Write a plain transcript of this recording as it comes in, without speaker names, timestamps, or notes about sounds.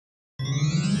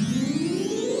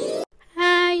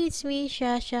it's me,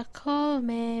 ShaSha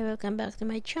Kolme. Welcome back to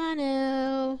my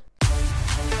channel.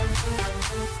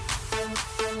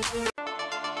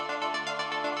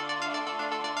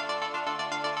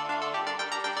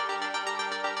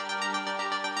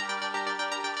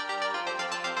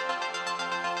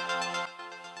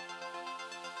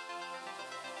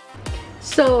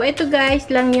 So, ito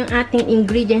guys lang yung ating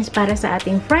ingredients para sa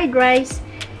ating fried rice.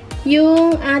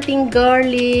 Yung ating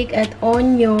garlic at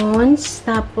onions,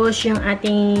 tapos yung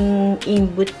ating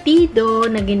embutido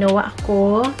na ginawa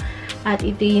ko, at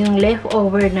ito yung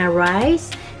leftover na rice.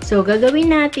 So,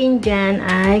 gagawin natin dyan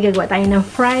ay gagawa tayo ng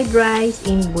fried rice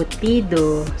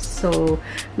embutido. So,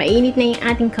 mainit na yung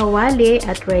ating kawali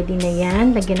at ready na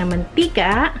yan. Lagyan ng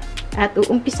mantika at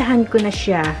uumpisahan ko na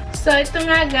siya. So, ito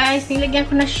nga guys, nilagyan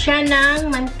ko na siya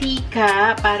ng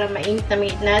mantika para mainit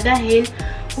na dahil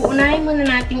uunahin muna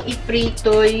nating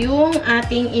iprito yung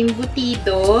ating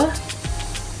embutido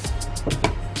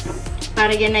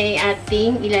para yan ay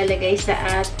ating ilalagay sa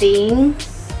ating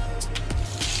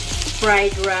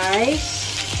fried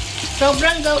rice.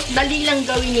 Sobrang dali lang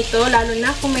gawin ito, lalo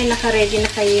na kung may naka-ready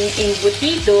na kayong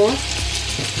embutido.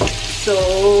 So,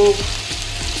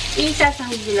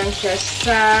 isasahog lang siya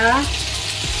sa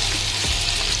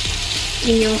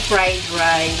inyong fried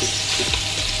rice.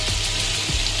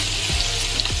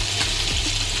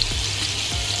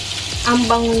 Ang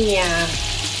bango niya.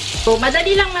 So,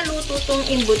 madali lang maluto itong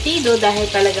embutido dahil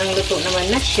talagang luto naman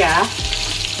na siya.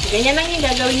 Ganyan lang yung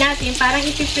gagawin natin. Parang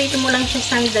ipiprito mo lang siya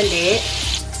sandali.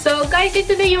 So, guys,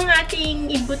 ito na yung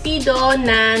ating embutido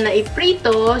na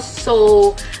naiprito.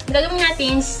 So, gagawin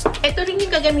natin, ito rin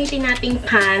yung gagamitin nating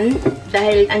pan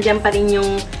dahil andyan pa rin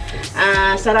yung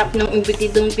sarap ng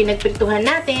embutidong pinagprituhan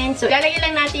natin. So, ilalagay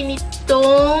lang natin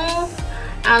itong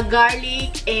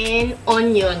garlic and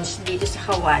onions dito sa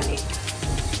kawali.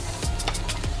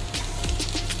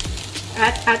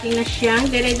 At atin na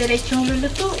siyang dire-diretsong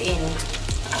lulutuin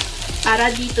para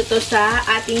dito to sa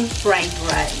ating fried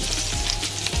rice.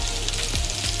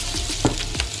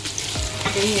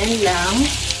 Ganyan lang.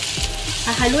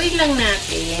 Hahaluin lang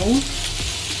natin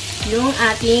yung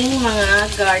ating mga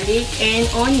garlic and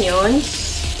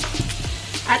onions.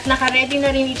 At naka-ready na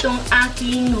rin itong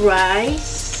aking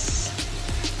rice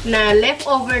na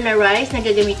leftover na rice na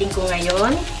gagamitin ko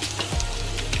ngayon.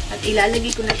 At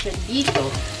ilalagay ko na siya dito.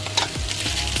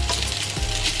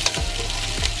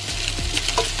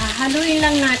 Haluin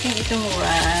lang natin itong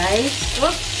rice.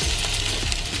 Oops!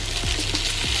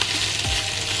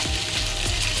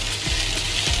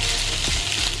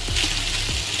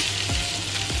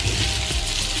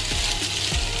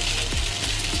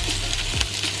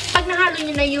 Pag nahalo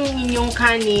nyo na yung inyong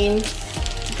kanin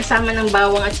kasama ng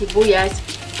bawang at sibuyas,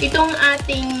 itong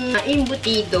ating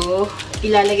embutido,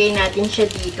 ilalagay natin siya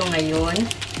dito ngayon.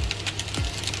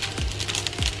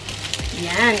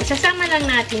 Yan. Isasama lang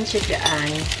natin siya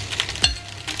dyan.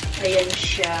 Ayan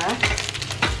siya.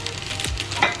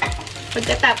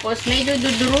 Pagkatapos, medyo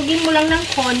dudurugin mo lang ng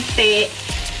konti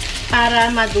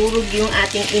para madurog yung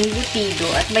ating embutido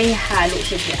at may halo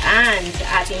siya dyan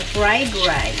sa ating fried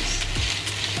rice.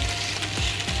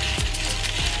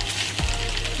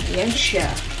 Ayan siya.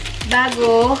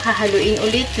 Bago, hahaluin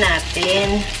ulit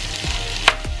natin.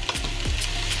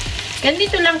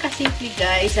 Ganito lang kasimple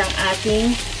guys ang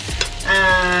ating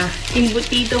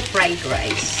embutido fried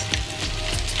rice.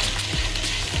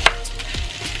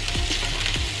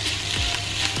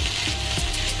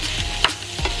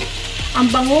 Ang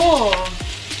bango!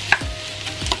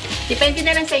 Depende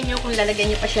na lang sa inyo kung lalagyan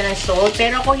nyo pa siya ng salt.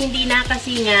 Pero ako hindi na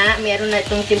kasi nga meron na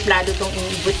itong timplado itong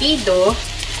embutido.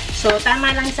 So,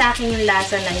 tama lang sa akin yung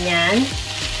lasa na yan.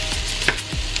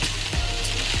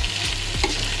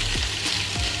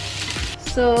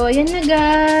 So, ayan na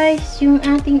guys, yung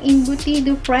ating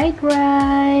embutido fried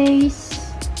rice.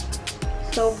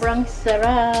 Sobrang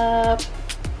sarap.